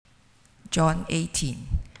John 18,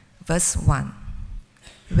 verse 1.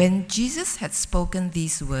 When Jesus had spoken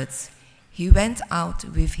these words, he went out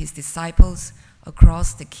with his disciples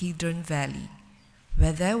across the Kidron Valley,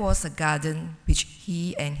 where there was a garden which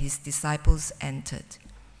he and his disciples entered.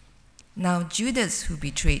 Now Judas, who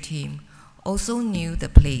betrayed him, also knew the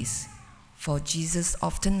place, for Jesus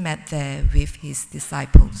often met there with his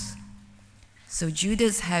disciples. So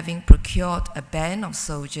Judas, having procured a band of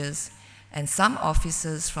soldiers and some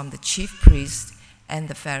officers from the chief priests and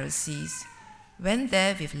the Pharisees, went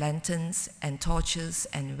there with lanterns and torches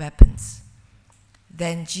and weapons.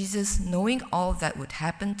 Then Jesus, knowing all that would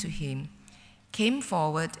happen to him, came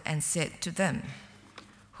forward and said to them,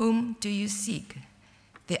 "Whom do you seek?"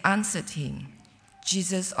 They answered him,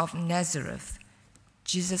 "Jesus of Nazareth."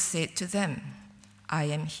 Jesus said to them, "I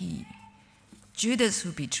am he." Judas,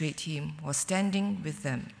 who betrayed him, was standing with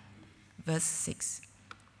them. Verse 6.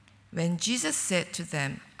 When Jesus said to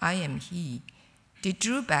them, "I am he," they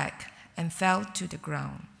drew back and fell to the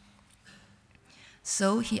ground.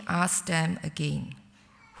 So he asked them again,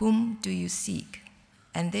 "Whom do you seek?"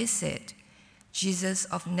 And they said, "Jesus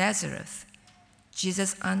of Nazareth."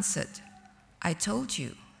 Jesus answered, "I told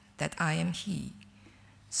you that I am he.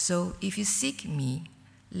 So if you seek me,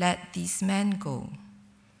 let these men go."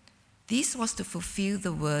 This was to fulfill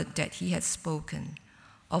the word that he had spoken,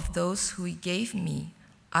 "Of those who he gave me,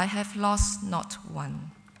 I have lost not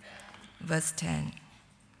one." Verse 10.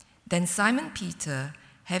 Then Simon Peter,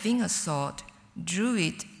 having a sword, drew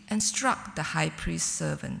it and struck the high priest's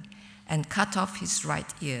servant and cut off his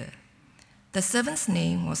right ear. The servant's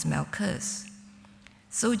name was Malchus.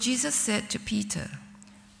 So Jesus said to Peter,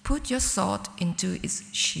 "Put your sword into its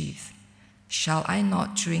sheath. Shall I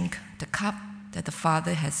not drink the cup that the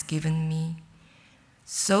Father has given me?"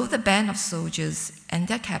 So the band of soldiers and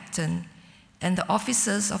their captain and the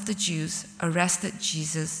officers of the Jews arrested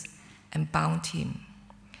Jesus and bound him.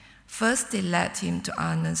 First they led him to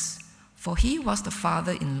Annas, for he was the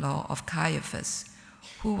father-in-law of Caiaphas,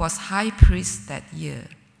 who was high priest that year.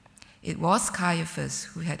 It was Caiaphas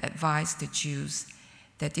who had advised the Jews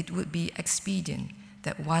that it would be expedient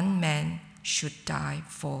that one man should die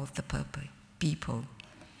for the people.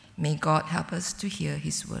 May God help us to hear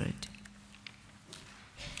his word.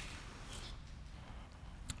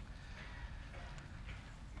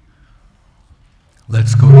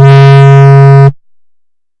 Let's go.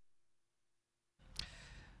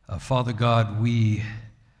 Father God, we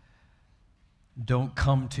don't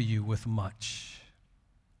come to you with much.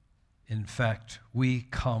 In fact, we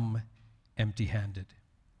come empty-handed.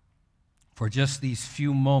 For just these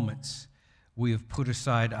few moments, we have put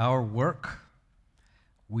aside our work,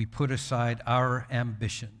 we put aside our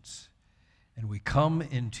ambitions, and we come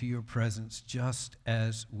into your presence just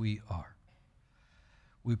as we are.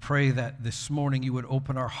 We pray that this morning you would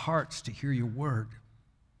open our hearts to hear your word,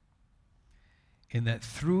 and that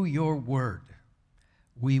through your word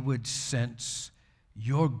we would sense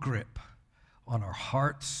your grip on our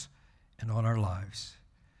hearts and on our lives.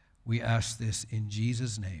 We ask this in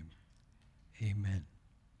Jesus' name. Amen.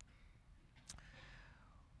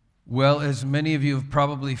 Well, as many of you have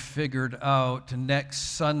probably figured out, next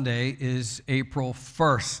Sunday is April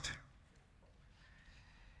 1st.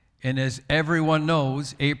 And as everyone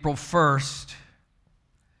knows, April 1st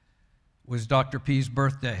was Dr. P's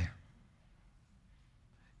birthday.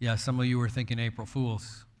 Yeah, some of you were thinking April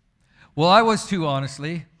Fools. Well, I was too,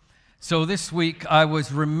 honestly. So this week I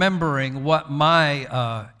was remembering what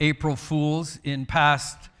my April Fools in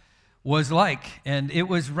past was like. And it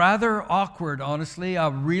was rather awkward, honestly. I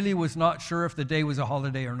really was not sure if the day was a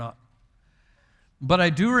holiday or not. But I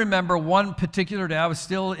do remember one particular day. I was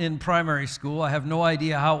still in primary school. I have no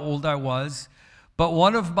idea how old I was. But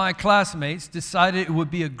one of my classmates decided it would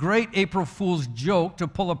be a great April Fool's joke to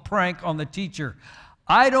pull a prank on the teacher.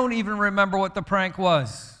 I don't even remember what the prank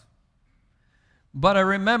was. But I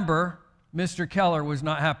remember Mr. Keller was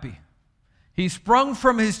not happy. He sprung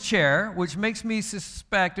from his chair, which makes me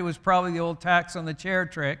suspect it was probably the old tax on the chair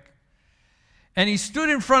trick. And he stood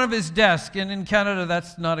in front of his desk, and in Canada,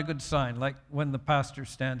 that's not a good sign, like when the pastor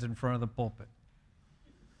stands in front of the pulpit.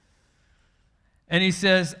 And he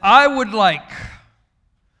says, "I would like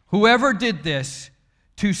whoever did this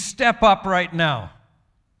to step up right now."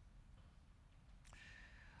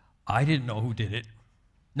 I didn't know who did it.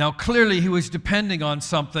 Now, clearly, he was depending on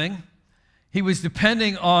something. He was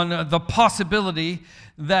depending on the possibility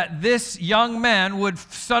that this young man would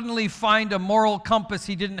suddenly find a moral compass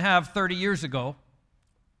he didn't have 30 years ago.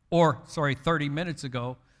 Or, 30 minutes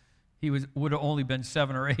ago. would have only been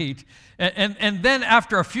 7 or 8. And then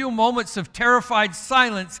after a few moments of terrified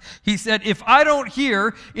silence, he said, if I don't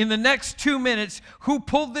hear in the next 2 minutes who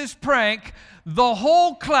pulled this prank, the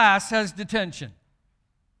whole class has detention.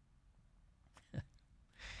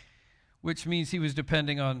 Which means he was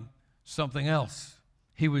depending on something else.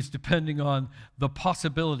 He was depending on the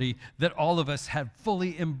possibility that all of us had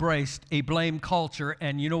fully embraced a blame culture,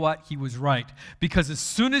 and you know what? He was right. Because as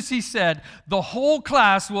soon as he said, the whole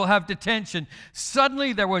class will have detention,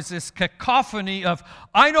 suddenly there was this cacophony of,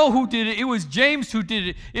 I know who did it. It was James who did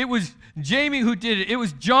it. It was Jamie who did it. It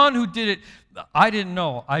was John who did it. I didn't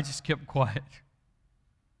know. I just kept quiet.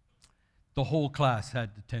 The whole class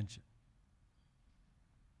had detention.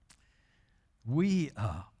 We,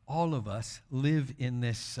 all of us, live in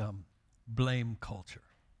this blame culture.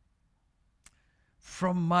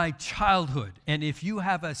 From my childhood, and if you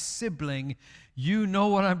have a sibling, you know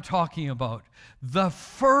what I'm talking about. The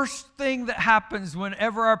first thing that happens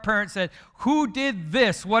whenever our parents said, who did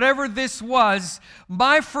this, whatever this was,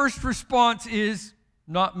 my first response is,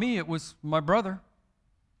 not me, it was my brother.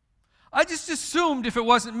 I just assumed if it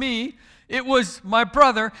wasn't me, it was my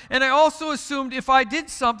brother, and I also assumed if I did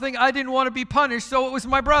something, I didn't want to be punished, so it was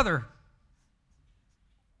my brother.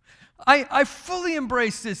 I fully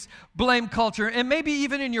embrace this blame culture, and maybe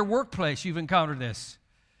even in your workplace you've encountered this.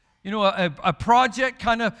 You know, a project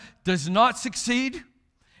kind of does not succeed,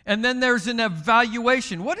 and then there's an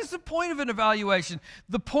evaluation. What is the point of an evaluation?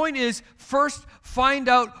 The point is, first, find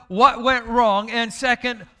out what went wrong, and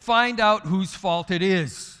second, find out whose fault it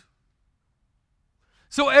is.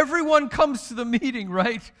 So everyone comes to the meeting,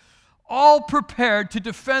 right? All prepared to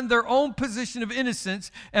defend their own position of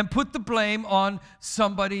innocence and put the blame on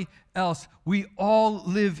somebody else. We all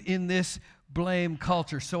live in this blame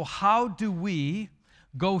culture. So how do we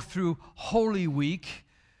go through Holy Week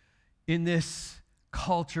in this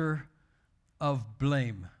culture of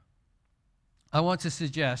blame? I want to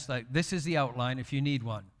suggest, this is the outline if you need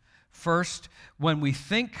one. First, when we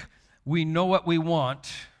think we know what we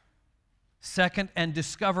want. Second, and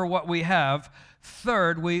discover what we have.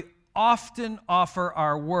 Third, we often offer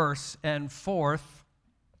our worst. And fourth,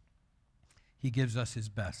 he gives us his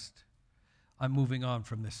best. I'm moving on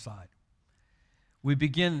from this side. We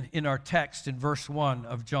begin in our text in verse 1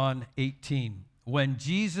 of John 18. When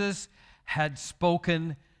Jesus had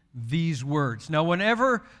spoken these words. Now,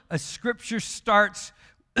 whenever a scripture starts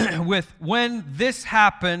with when this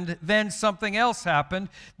happened, then something else happened,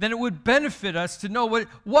 then it would benefit us to know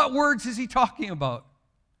what words is he talking about.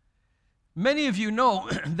 Many of you know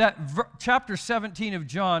that chapter 17 of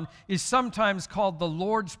John is sometimes called the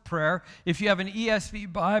Lord's Prayer. If you have an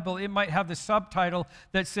ESV Bible, it might have the subtitle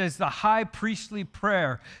that says the High Priestly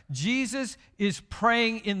Prayer. Jesus is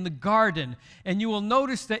praying in the garden, and you will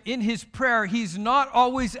notice that in his prayer, he's not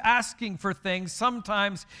always asking for things.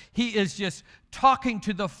 Sometimes he is just talking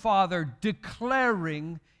to the Father,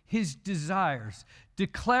 declaring his desires,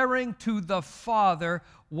 declaring to the Father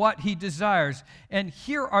what he desires. And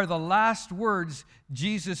here are the last words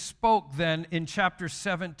Jesus spoke then in chapter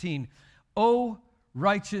 17. O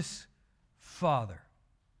righteous Father.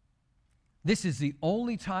 This is the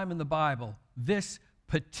only time in the Bible this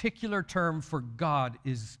particular term for God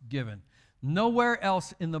is given. Nowhere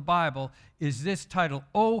else in the Bible is this title,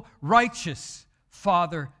 O righteous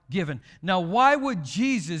Father, given. Now, why would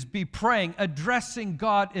Jesus be praying, addressing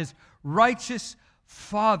God as righteous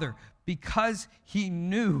Father? Because he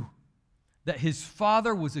knew that his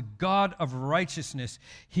Father was a God of righteousness.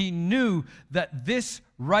 He knew that this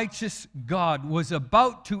righteous God was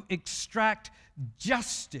about to extract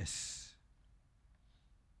justice.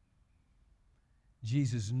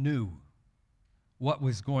 Jesus knew what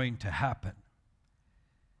was going to happen.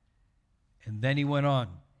 And then he went on.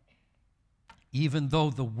 Even though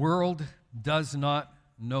the world does not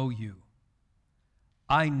know you,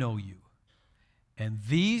 I know you. And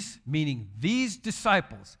these, meaning these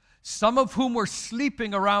disciples, some of whom were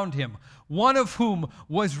sleeping around him, one of whom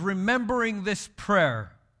was remembering this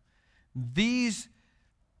prayer, these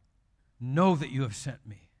know that you have sent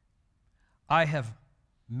me. I have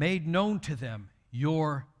made known to them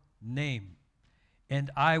your name,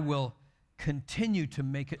 and I will continue to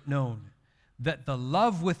make it known, that the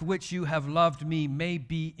love with which you have loved me may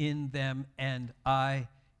be in them and I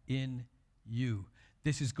in you.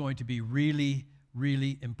 This is going to be really,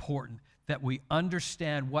 really important that we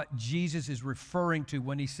understand what Jesus is referring to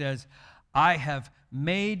when he says, I have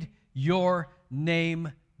made your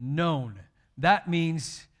name known. That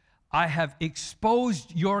means I have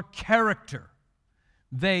exposed your character.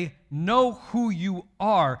 They know who you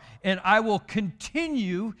are, and I will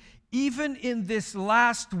continue, even in this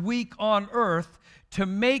last week on earth, to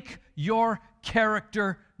make your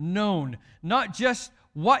character known. Not just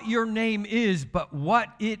what your name is, but what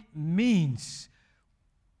it means.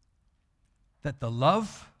 That the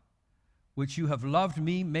love which you have loved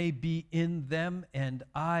me may be in them and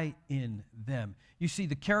I in them. You see,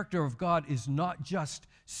 the character of God is not just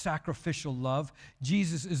sacrificial love.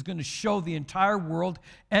 Jesus is going to show the entire world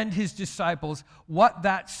and his disciples what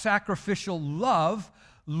that sacrificial love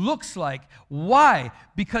looks like. Why?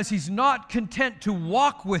 Because he's not content to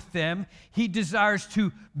walk with them. He desires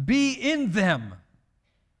to be in them.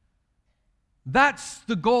 That's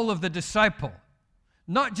the goal of the disciple.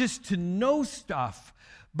 Not just to know stuff,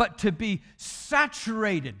 but to be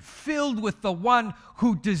saturated, filled with the one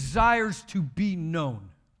who desires to be known.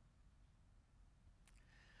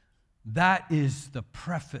 That is the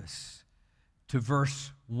preface to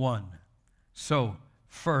verse 1. So,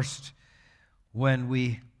 first, when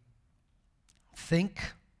we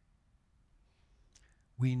think,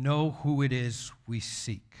 we know who it is we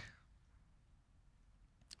seek.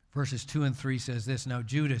 Verses 2 and 3 says this, "Now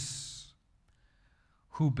Judas,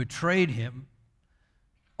 who betrayed him,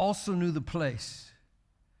 also knew the place,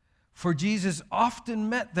 for Jesus often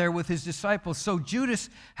met there with his disciples. So Judas,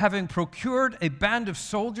 having procured a band of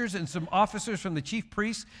soldiers and some officers from the chief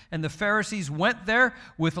priests and the Pharisees, went there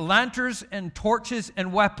with lanterns and torches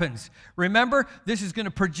and weapons." Remember, this is going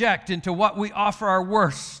to project into what we offer our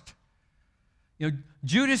worst.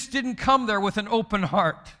 Judas didn't come there with an open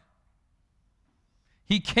heart.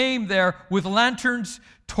 He came there with lanterns,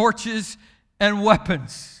 torches, and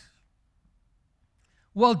weapons.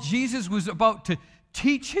 Well, Jesus was about to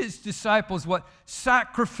teach his disciples what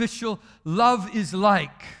sacrificial love is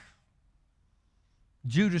like.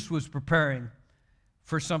 Judas was preparing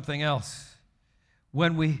for something else.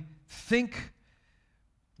 When we think,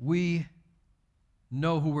 we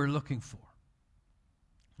know who we're looking for.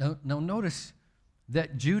 Now notice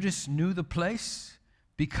that Judas knew the place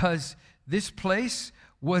because this place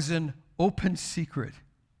was an open secret.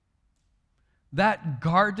 That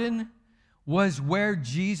garden was where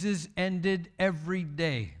Jesus ended every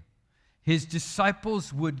day. His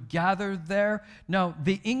disciples would gather there. Now,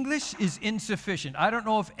 the English is insufficient. I don't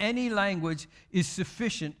know if any language is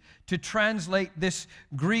sufficient to translate this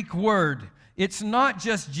Greek word. It's not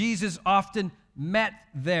just Jesus often met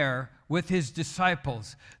there with his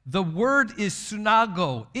disciples. The word is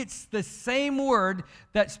synago. It's the same word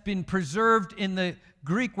that's been preserved in the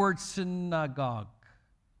Greek word synagogue.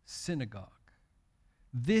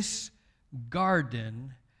 This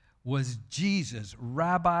garden was Jesus,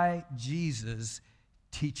 Rabbi Jesus'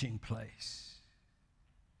 teaching place.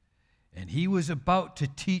 And he was about to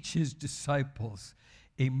teach his disciples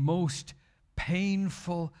a most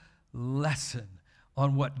painful lesson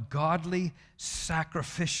on what godly,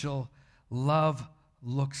 sacrificial love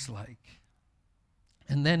looks like.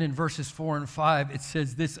 And then in verses 4 and 5, it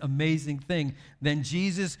says this amazing thing. "Then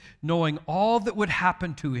Jesus, knowing all that would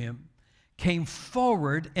happen to him, came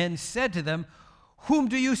forward and said to them, 'Whom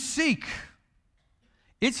do you seek?'"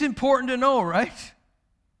 It's important to know, right?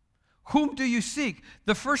 Whom do you seek?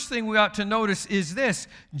 The first thing we ought to notice is this: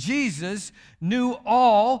 Jesus knew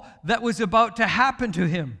all that was about to happen to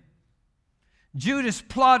him. Judas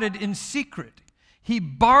plotted in secret. He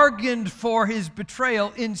bargained for his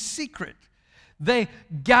betrayal in secret. They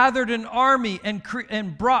gathered an army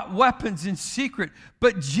and brought weapons in secret,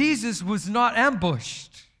 but Jesus was not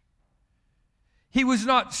ambushed. He was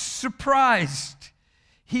not surprised.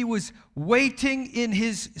 He was waiting in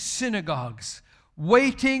his synagogues,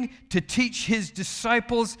 waiting to teach his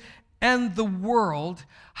disciples and the world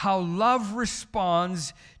how love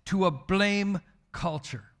responds to a blame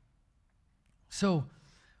culture. So,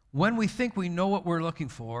 when we think we know what we're looking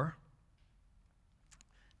for,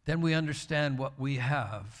 then we understand what we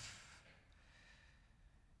have.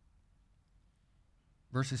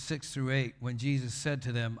 Verses 6 through 8, when Jesus said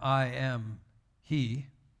to them, "I am He,"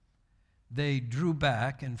 they drew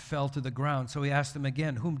back and fell to the ground. So he asked them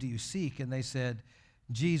again, "Whom do you seek?" And they said,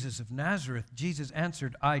 "Jesus of Nazareth." Jesus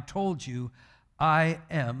answered, "I told you, I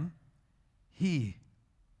am He.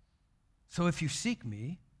 So if you seek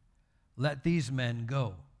me, let these men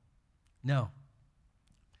go." Now,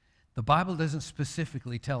 the Bible doesn't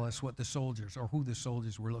specifically tell us what the soldiers or who the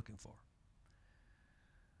soldiers were looking for.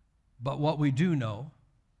 But what we do know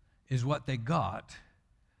is what they got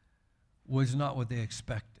was not what they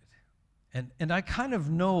expected. And I kind of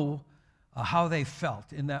know how they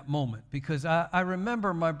felt in that moment, because I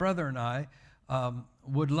remember my brother and I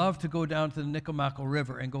would love to go down to the Nicomacco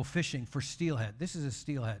River and go fishing for steelhead. This is a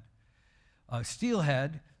steelhead.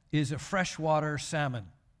 Steelhead is a freshwater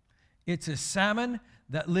salmon. It's a salmon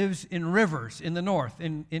that lives in rivers in the north,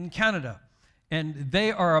 in Canada. and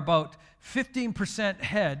they are about 15%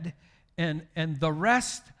 head, and the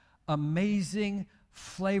rest amazing,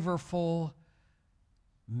 flavorful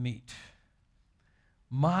meat.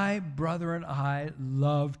 My brother and I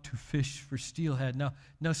love to fish for steelhead.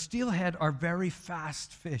 Now steelhead are very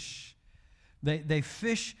fast fish. They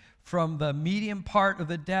fish from the medium part of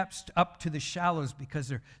the depths up to the shallows because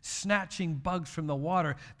they're snatching bugs from the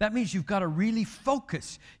water. That means you've got to really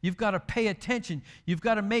focus. You've got to pay attention. You've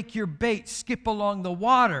got to make your bait skip along the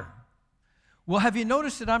water. Well, have you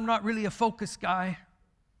noticed that I'm not really a focus guy?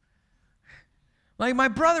 Like my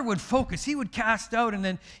brother would focus. He would cast out, and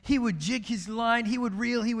then he would jig his line. He would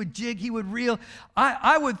reel. He would jig. He would reel.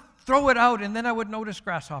 I would throw it out, and then I would notice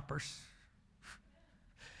grasshoppers.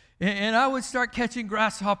 And I would start catching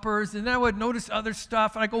grasshoppers, and then I would notice other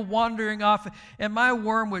stuff, and I'd go wandering off, and my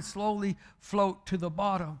worm would slowly float to the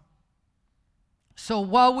bottom. So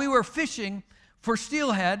while we were fishing for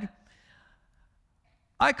steelhead,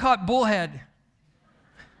 I caught bullhead.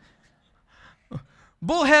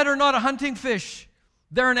 Bullhead are not a hunting fish.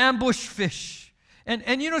 They're an ambush fish.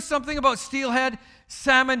 And you know something about steelhead,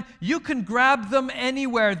 salmon? You can grab them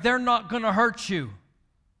anywhere. They're not going to hurt you.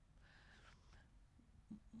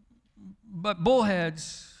 But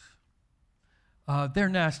bullheads, they're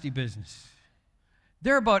nasty business.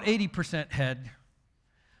 They're about 80% head,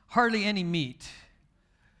 hardly any meat.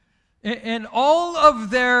 And all of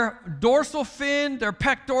their dorsal fin, their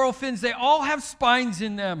pectoral fins, they all have spines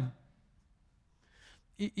in them.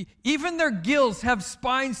 Even their gills have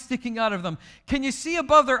spines sticking out of them. Can you see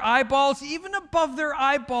above their eyeballs? Even above their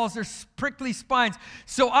eyeballs, there's prickly spines.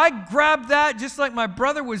 So I grabbed that just like my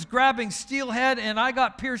brother was grabbing steelhead, and I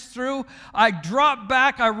got pierced through. I dropped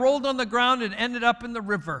back, I rolled on the ground, and ended up in the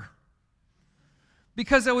river.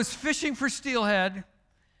 Because I was fishing for steelhead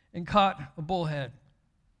and caught a bullhead.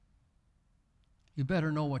 You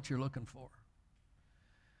better know what you're looking for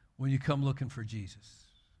when you come looking for Jesus.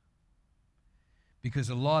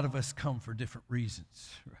 Because a lot of us come for different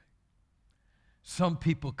reasons. Right? Some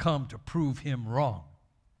people come to prove him wrong.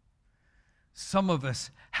 Some of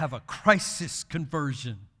us have a crisis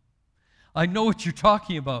conversion. I know what you're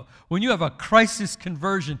talking about. When you have a crisis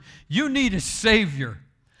conversion, you need a Savior.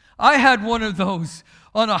 I had one of those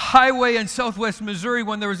on a highway in southwest Missouri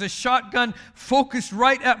when there was a shotgun focused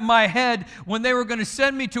right at my head when they were going to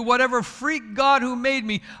send me to whatever freak God who made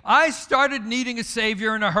me. I started needing a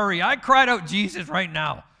Savior in a hurry. I cried out, Jesus, right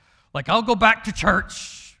now. Like, I'll go back to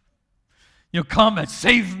church. Come and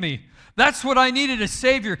save me. That's what I needed, a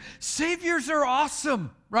Savior. Saviors are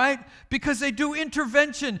awesome, right? Because they do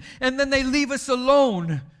intervention and then they leave us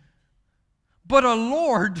alone. But a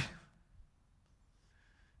Lord...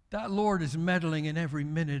 that Lord is meddling in every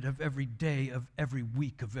minute of every day of every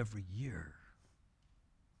week of every year.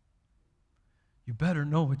 You better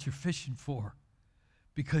know what you're fishing for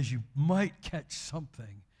because you might catch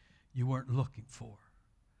something you weren't looking for.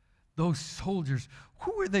 Those soldiers,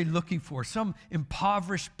 who were they looking for? Some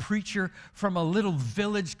impoverished preacher from a little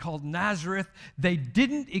village called Nazareth. They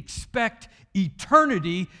didn't expect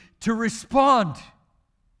eternity to respond.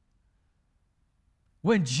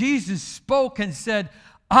 When Jesus spoke and said,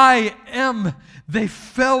 I am, they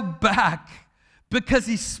fell back because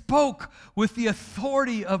he spoke with the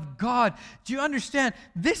authority of God. Do you understand?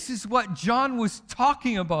 This is what John was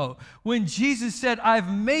talking about when Jesus said, I've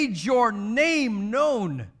made your name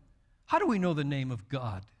known. How do we know the name of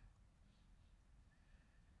God?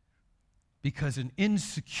 Because an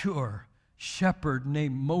insecure shepherd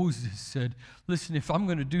named Moses said, listen, if I'm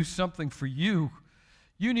going to do something for you,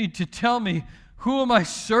 you need to tell me, who am I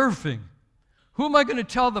serving? Who am I going to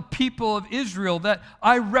tell the people of Israel that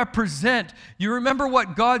I represent? You remember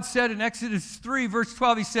what God said in Exodus 3, verse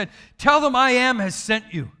 12? He said, tell them I am has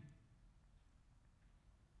sent you.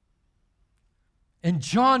 And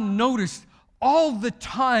John noticed all the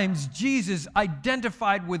times Jesus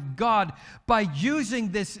identified with God by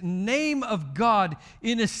using this name of God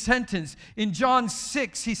in a sentence. In John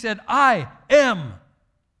 6, he said, I am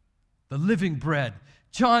the living bread.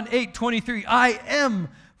 John 8:23, I am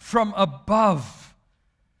from above.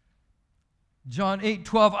 John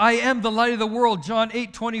 8:12, I am the light of the world. John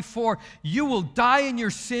 8:24, you will die in your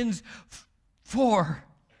sins, for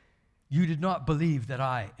you did not believe that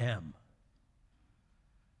I am.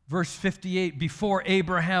 Verse 58, before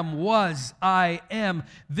Abraham was, I am.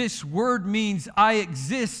 This word means I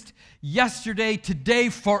exist yesterday, today,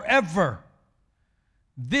 forever.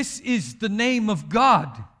 This is the name of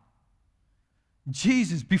God.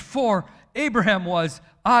 Jesus, before Abraham was,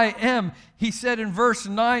 I am. He said in verse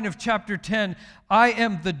 9 of chapter 10, I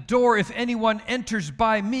am the door. If anyone enters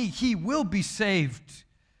by me, he will be saved.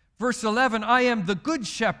 Verse 11, I am the good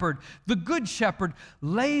shepherd. The good shepherd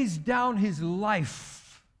lays down his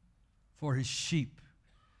life for his sheep.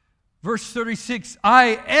 Verse 36,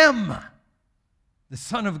 I am the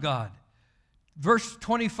Son of God. Verse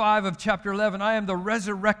 25 of chapter 11, I am the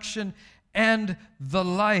resurrection and the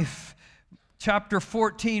life. Chapter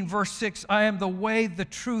 14, verse 6, I am the way, the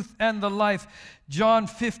truth, and the life. John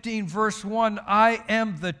 15, verse 1, I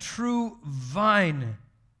am the true vine.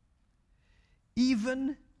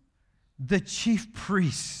 Even the chief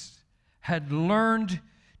priests had learned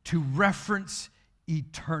to reference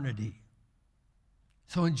eternity.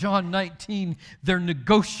 So in John 19, they're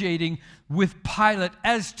negotiating with Pilate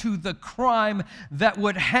as to the crime that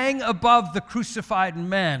would hang above the crucified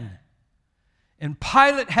man. And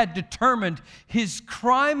Pilate had determined his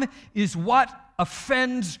crime is what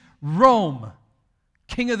offends Rome,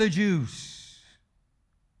 King of the Jews.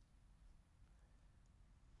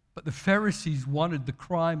 But the Pharisees wanted the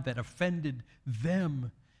crime that offended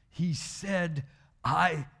them. He said,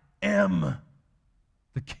 I am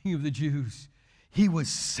the King of the Jews. He was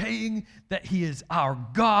saying that he is our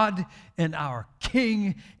God and our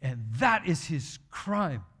King, and that is his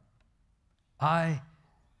crime. I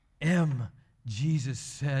am, Jesus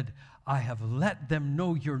said, I have let them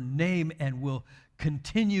know your name and will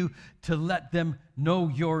continue to let them know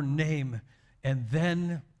your name. And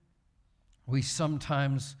then we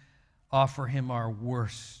sometimes offer him our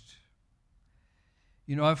worst.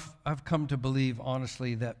 You know, I've come to believe,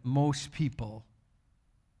 honestly, that most people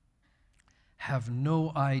have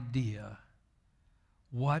no idea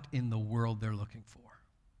what in the world they're looking for.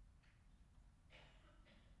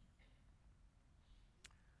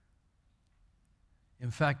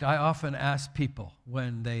 In fact, I often ask people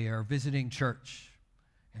when they are visiting church,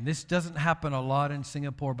 and this doesn't happen a lot in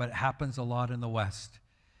Singapore, but it happens a lot in the West.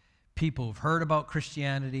 People have heard about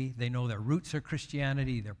Christianity, they know their roots are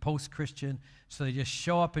Christianity, they're post-Christian, so they just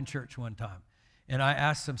show up in church one time. And I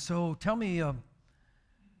ask them, so tell me,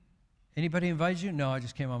 anybody invite you? No, I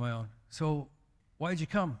just came on my own. So why'd you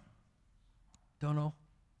come? Don't know.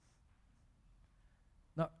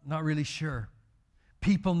 Not really sure.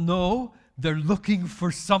 People know they're looking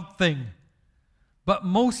for something, but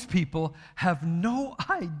most people have no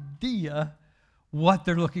idea what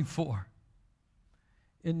they're looking for.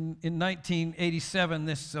 In 1987,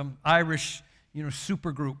 this Irish,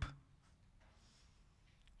 supergroup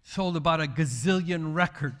sold about a gazillion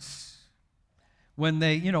records when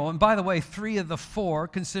they, and by the way, 3 of the 4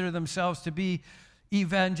 consider themselves to be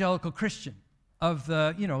evangelical Christian of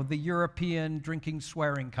the, the European drinking,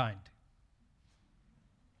 swearing kind.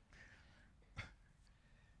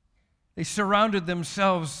 They surrounded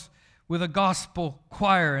themselves with a gospel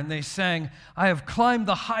choir, and they sang, I have climbed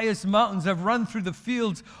the highest mountains, I've run through the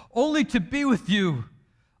fields, only to be with you.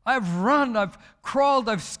 I've run, I've crawled,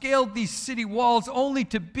 I've scaled these city walls, only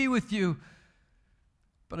to be with you.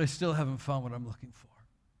 But I still haven't found what I'm looking for.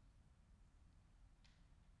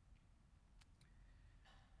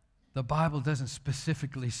 The Bible doesn't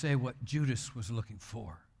specifically say what Judas was looking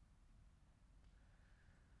for,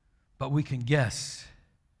 but we can guess.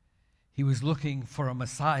 He was looking for a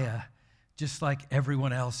Messiah just like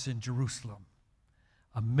everyone else in Jerusalem,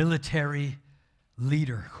 a military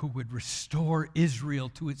leader who would restore Israel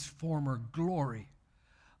to its former glory,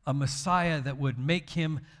 a Messiah that would make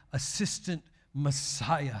him assistant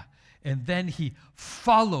Messiah. And then he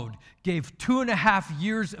followed, gave 2.5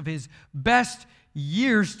 years of his best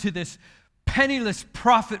years to this penniless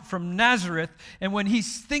prophet from Nazareth. And when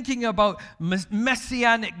he's thinking about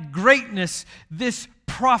messianic greatness, this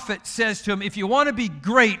prophet says to him, if you want to be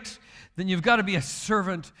great, then you've got to be a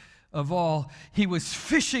servant of all. He was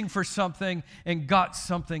fishing for something and got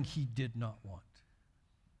something he did not want.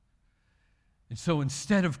 And so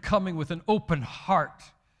instead of coming with an open heart,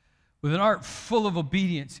 with an heart full of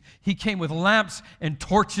obedience, he came with lamps and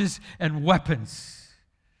torches and weapons.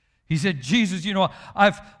 He said, Jesus,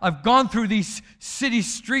 I've gone through these city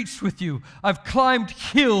streets with you. I've climbed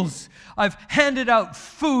hills. I've handed out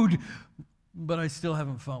food, but I still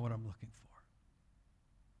haven't found what I'm looking for.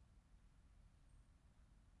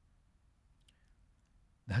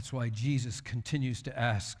 That's why Jesus continues to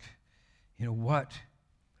ask, what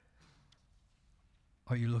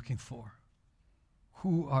are you looking for?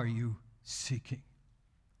 Who are you seeking?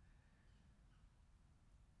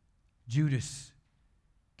 Judas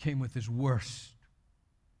came with his worst.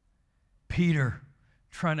 Peter,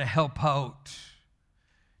 trying to help out,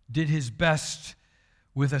 did his best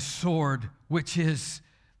with a sword, which is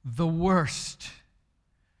the worst.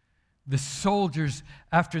 The soldiers,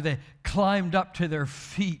 after they climbed up to their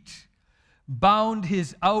feet, bound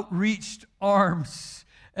his outreached arms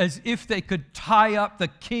as if they could tie up the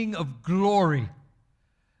King of Glory.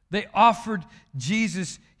 They offered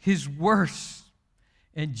Jesus his worst,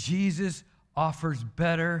 and Jesus offers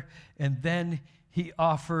better, and then he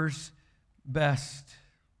offers best.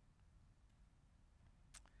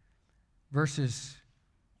 Verses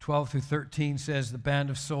 12 through 13 says, the band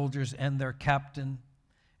of soldiers and their captain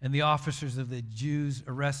and the officers of the Jews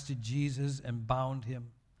arrested Jesus and bound him.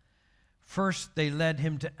 First, they led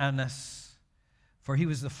him to Annas, for he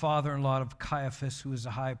was the father-in-law of Caiaphas, who was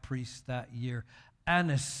the high priest that year.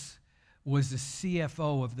 Annas was the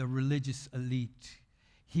CFO of the religious elite.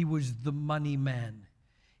 He was the money man.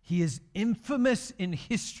 He is infamous in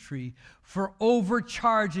history for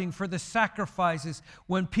overcharging for the sacrifices.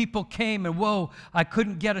 When people came and, whoa, I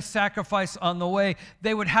couldn't get a sacrifice on the way,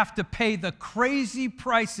 they would have to pay the crazy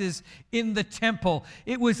prices in the temple.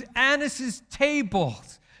 It was Annas'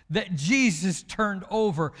 tables that Jesus turned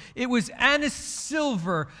over. It was Annas'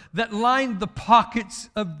 silver that lined the pockets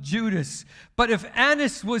of Judas. But if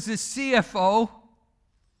Annas was the CFO,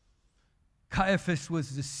 Caiaphas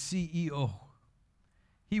was the CEO.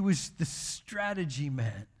 He was the strategy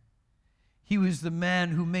man. He was the man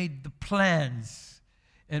who made the plans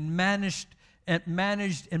and managed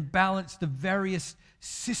and balanced the various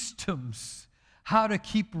systems. How to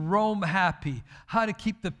keep Rome happy, how to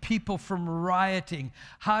keep the people from rioting,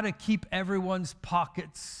 how to keep everyone's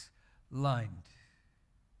pockets lined.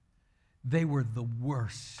 They were the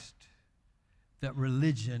worst that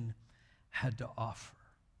religion had to offer.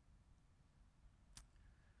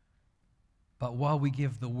 But while we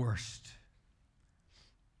give the worst,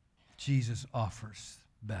 Jesus offers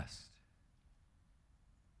best.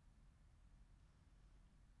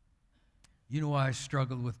 You know why I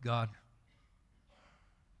struggled with God?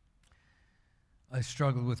 I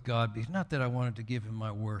struggled with God because not that I wanted to give him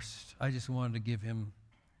my worst. I just wanted to give him,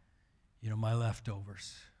 my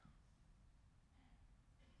leftovers.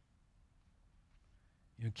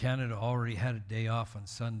 Canada already had a day off on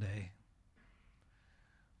Sunday.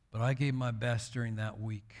 But I gave my best during that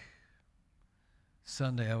week.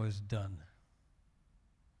 Sunday, I was done.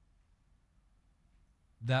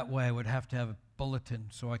 That way, I would have to have a bulletin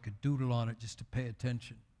so I could doodle on it just to pay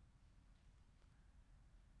attention.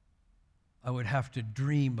 I would have to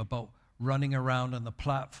dream about running around on the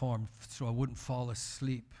platform so I wouldn't fall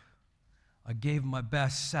asleep. I gave my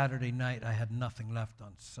best Saturday night. I had nothing left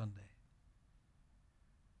on Sunday.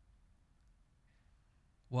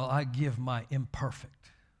 Well, I give my imperfect.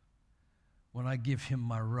 When I give him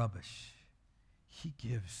my rubbish, he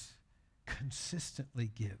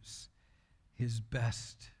consistently gives his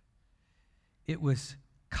best. It was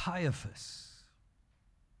Caiaphas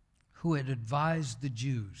who had advised the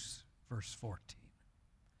Jews, verse 14,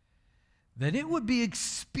 that it would be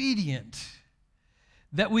expedient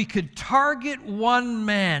that we could target one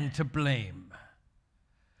man to blame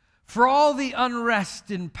for all the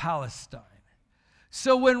unrest in Palestine.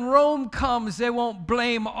 So when Rome comes, they won't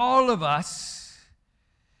blame all of us.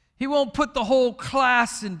 He won't put the whole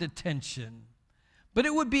class in detention. But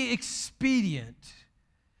it would be expedient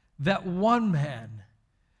that one man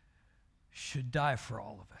should die for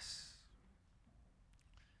all of us.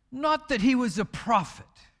 Not that he was a prophet.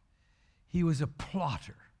 He was a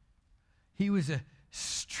plotter. He was a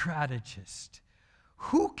strategist.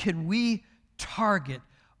 Who can we target?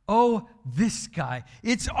 Oh, this guy.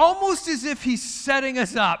 It's almost as if he's setting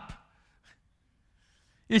us up.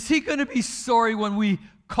 Is he going to be sorry when we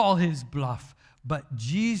call his bluff? But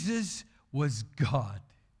Jesus was God.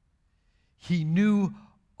 He knew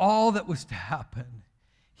all that was to happen.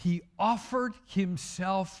 He offered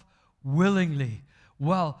himself willingly.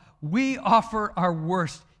 Well, we offer our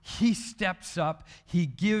worst. He steps up. He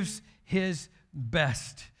gives his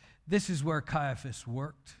best. This is where Caiaphas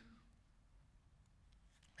worked.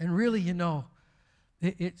 And really,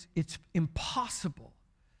 it's impossible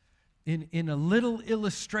in a little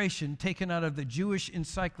illustration taken out of the Jewish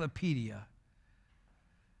encyclopedia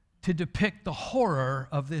to depict the horror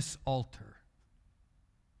of this altar.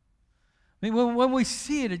 I mean, when we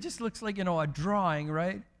see it, it just looks like, a drawing,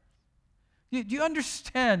 right? Do you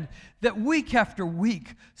understand that week after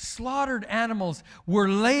week, slaughtered animals were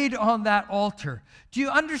laid on that altar? Do you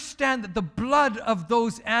understand that the blood of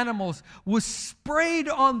those animals was sprayed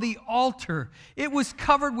on the altar? It was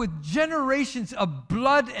covered with generations of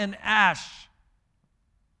blood and ash.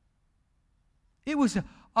 It was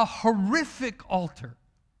a horrific altar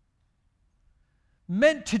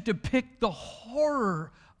meant to depict the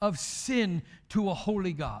horror of sin to a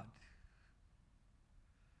holy God.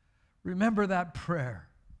 Remember that prayer.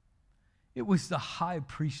 It was the high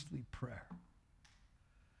priestly prayer.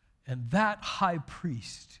 And that high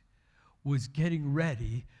priest was getting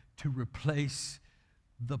ready to replace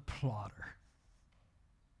the plotter.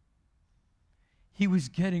 He was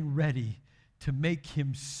getting ready to make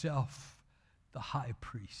himself the high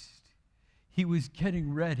priest. He was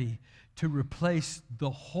getting ready to replace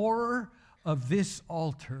the horror of this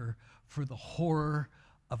altar for the horror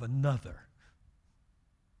of another.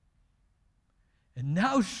 And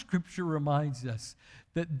now Scripture reminds us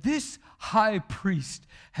that this high priest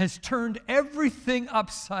has turned everything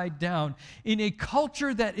upside down. In a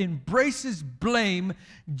culture that embraces blame,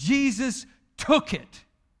 Jesus took it.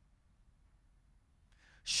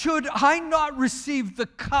 Should I not receive the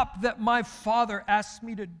cup that my Father asked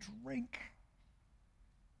me to drink?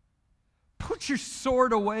 Put your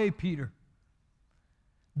sword away, Peter.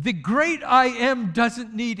 The great I am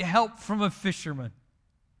doesn't need help from a fisherman.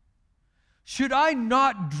 Should I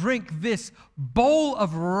not drink this bowl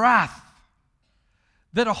of wrath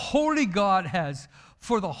that a holy God has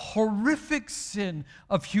for the horrific sin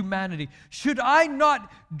of humanity? Should I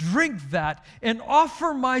not drink that and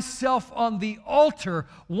offer myself on the altar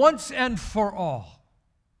once and for all?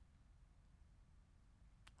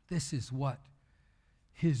 This is what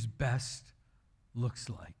his best looks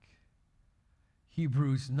like.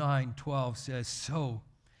 Hebrews 9:12 says, "So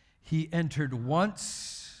he entered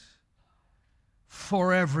once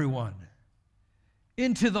for everyone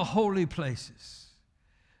into the holy places,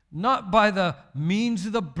 not by the means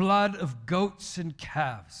of the blood of goats and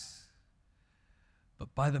calves,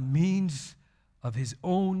 but by the means of his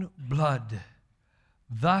own blood,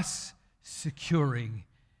 thus securing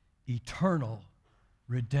eternal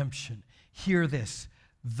redemption." Hear this,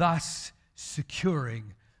 thus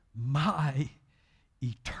securing my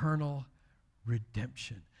eternal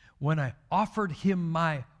redemption. When I offered him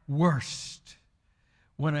my worst,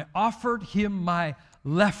 when I offered him my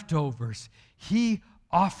leftovers, he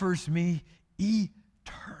offers me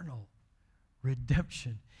eternal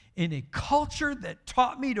redemption. In a culture that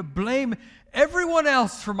taught me to blame everyone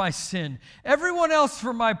else for my sin, everyone else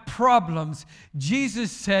for my problems,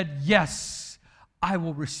 Jesus said, yes, I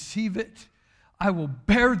will receive it. I will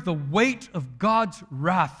bear the weight of God's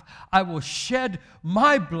wrath. I will shed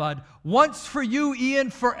my blood once for you, Ian,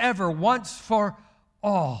 forever, once for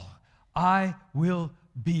all. I will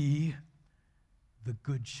be the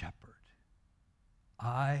good shepherd.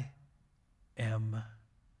 I am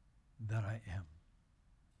that I am.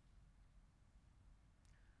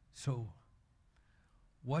 So,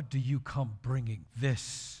 what do you come bringing?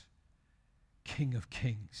 This King of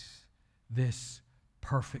Kings, this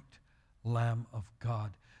perfect Lamb of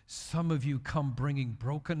God. Some of you come bringing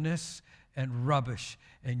brokenness and rubbish,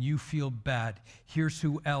 and you feel bad. Here's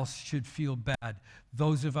who else should feel bad.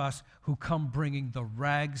 Those of us who come bringing the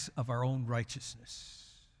rags of our own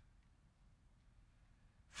righteousness.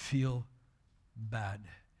 Feel bad.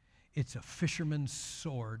 It's a fisherman's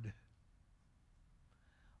sword.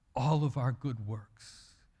 All of our good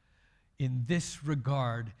works. In this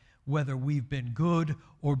regard, whether we've been good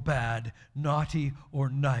or bad, naughty or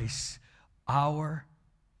nice, our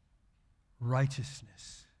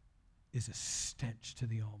righteousness is a stench to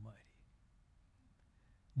the Almighty.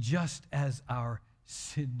 Just as our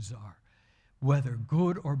sins are, whether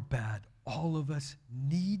good or bad, all of us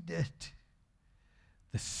need it.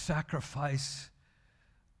 The sacrifice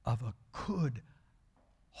of a good,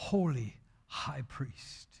 holy high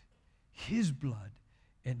priest. His blood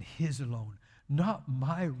and his alone. Not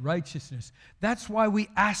my righteousness. That's why we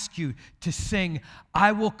ask you to sing,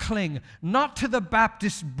 I will cling, not to the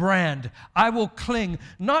Baptist brand. I will cling,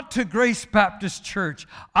 not to Grace Baptist Church.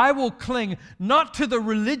 I will cling, not to the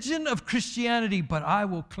religion of Christianity, but I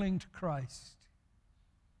will cling to Christ.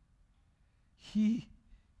 He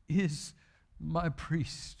is my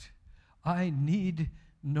priest. I need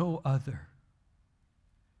no other.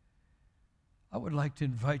 I would like to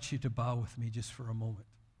invite you to bow with me just for a moment.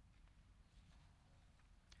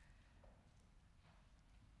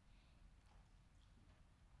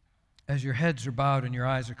 As your heads are bowed and your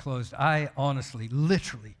eyes are closed, I honestly,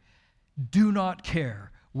 literally, do not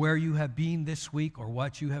care where you have been this week or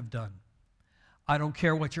what you have done. I don't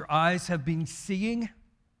care what your eyes have been seeing.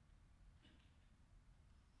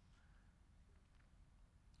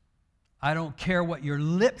 I don't care what your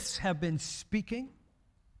lips have been speaking.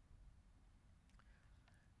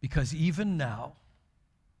 Because even now,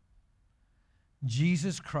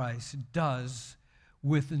 Jesus Christ does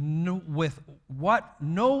with what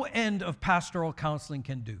no end of pastoral counseling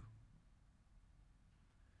can do.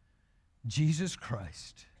 Jesus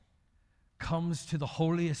Christ comes to the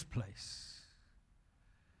holiest place,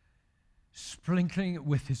 sprinkling it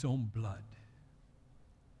with his own blood,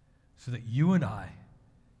 so that you and I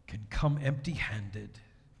can come empty-handed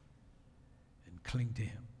and cling to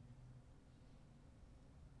him.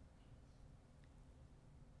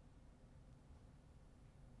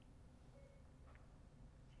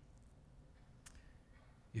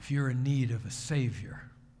 If you're in need of a Savior,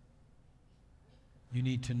 you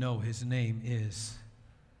need to know his name is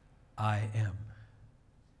I Am,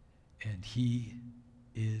 and he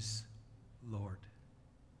is Lord.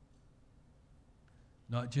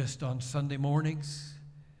 Not just on Sunday mornings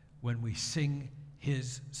when we sing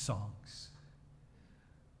his songs,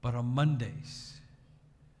 but on Mondays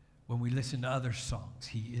when we listen to other songs,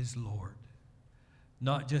 he is Lord.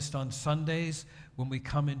 Not just on Sundays when we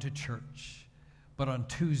come into church, but on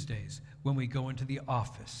Tuesdays when we go into the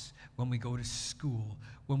office, when we go to school,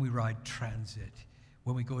 when we ride transit,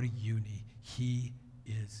 when we go to uni, he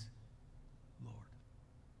is Lord.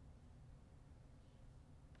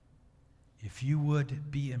 If you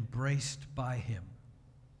would be embraced by him,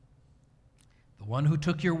 the one who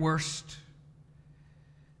took your worst,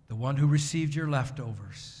 the one who received your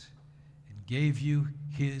leftovers, and gave you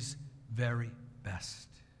his very best,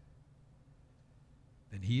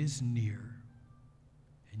 then he is near,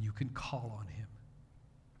 and you can call on him.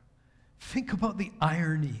 Think about the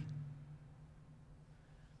irony.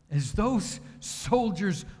 As those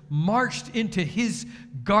soldiers marched into his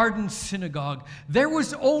garden synagogue, there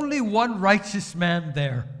was only one righteous man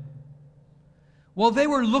there. While they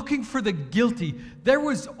were looking for the guilty, there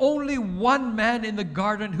was only one man in the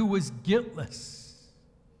garden who was guiltless.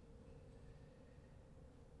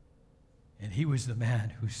 And he was the man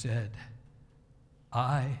who said,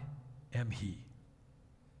 I am he.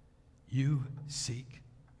 You seek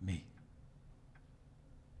me.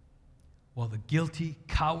 While the guilty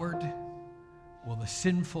cowered, while the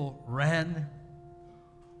sinful ran,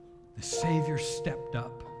 the Savior stepped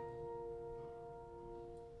up,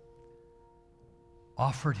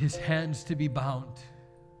 offered his hands to be bound,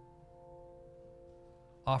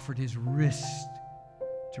 offered his wrist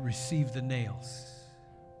to receive the nails.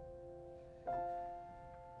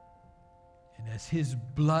 And as his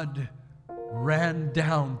blood ran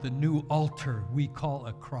down the new altar we call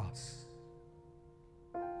a cross,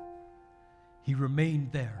 he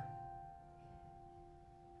remained there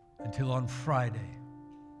until on Friday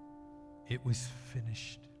it was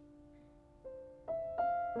finished.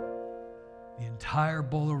 The entire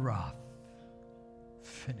bowl of wrath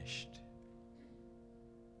finished.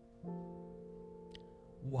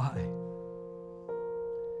 Why?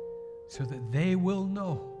 So that they will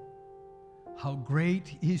know how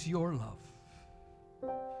great is your love,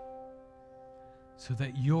 so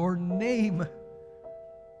that your name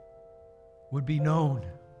would be known.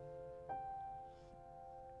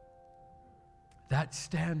 That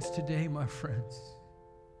stands today, my friends.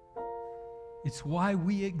 It's why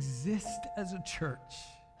we exist as a church,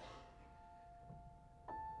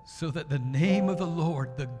 so that the name of the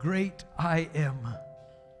Lord, the great I Am,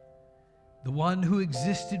 the one who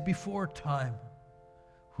existed before time,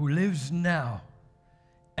 who lives now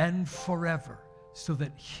and forever, so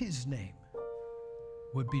that his name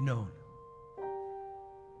would be known.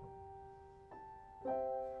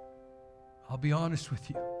 I'll be honest with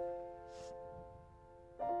you.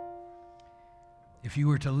 If you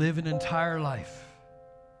were to live an entire life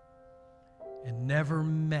and never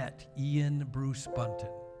met Ian Bruce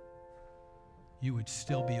Bunton, you would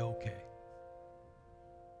still be okay.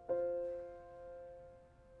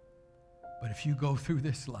 But if you go through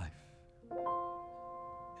this life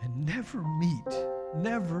and never meet,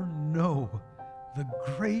 never know the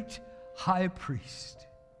great high priest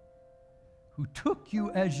who took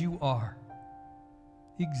you as you are,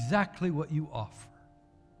 exactly what you offer,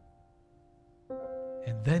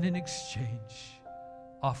 and then in exchange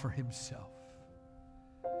offer himself,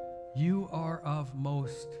 you are of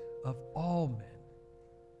most of all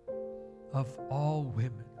men, of all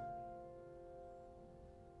women,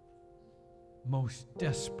 most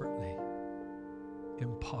desperately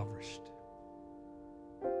impoverished.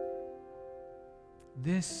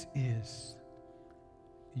 This is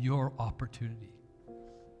your opportunity.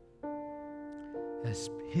 As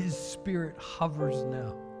his Spirit hovers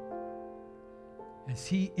now, as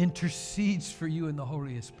he intercedes for you in the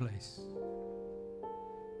holiest place.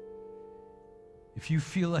 If you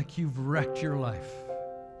feel like you've wrecked your life,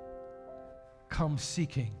 come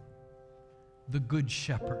seeking the Good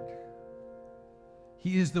Shepherd.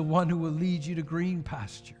 He is the one who will lead you to green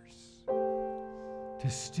pastures, to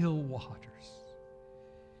still waters.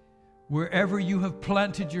 Wherever you have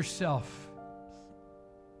planted yourself,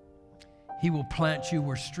 he will plant you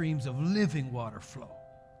where streams of living water flow.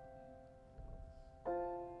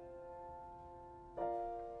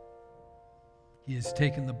 He has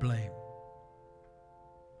taken the blame.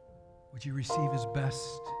 Would you receive his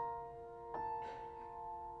best?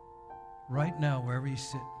 Right now, wherever you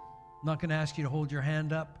sit. I'm not going to ask you to hold your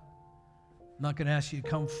hand up. I'm not going to ask you to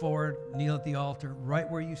come forward, kneel at the altar. Right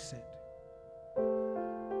where you sit,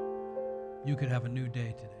 you could have a new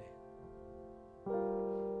day today.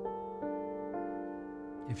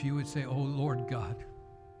 If you would say, oh Lord God,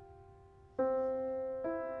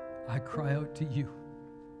 I cry out to you,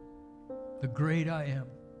 the great I am,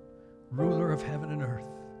 ruler of heaven and earth,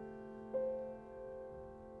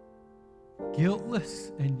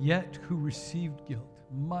 guiltless and yet who received guilt,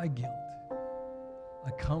 my guilt.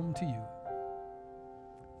 I come to you.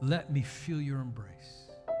 Let me feel your embrace.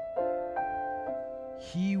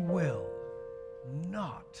 He will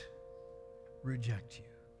not reject you.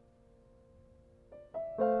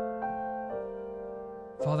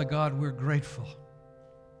 Father God, we're grateful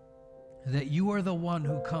that you are the one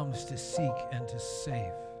who comes to seek and to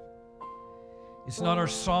save. It's not our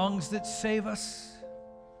songs that save us.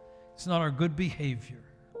 It's not our good behavior.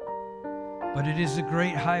 But it is the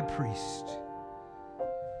great high priest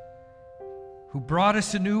who brought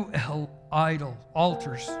us a new idol,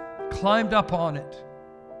 altars, climbed up on it,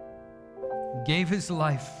 gave his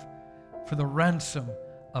life for the ransom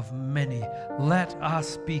of many. Let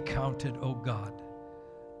us be counted, O God,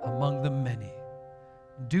 among the many.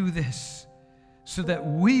 Do this so that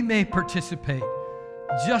we may participate,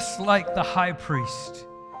 just like the high priest,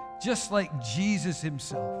 just like Jesus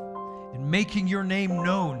himself, in making your name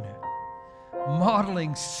known,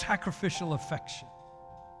 modeling sacrificial affection.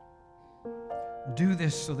 Do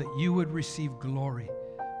this so that you would receive glory.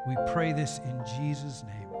 We pray this in Jesus'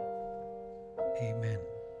 name. Amen.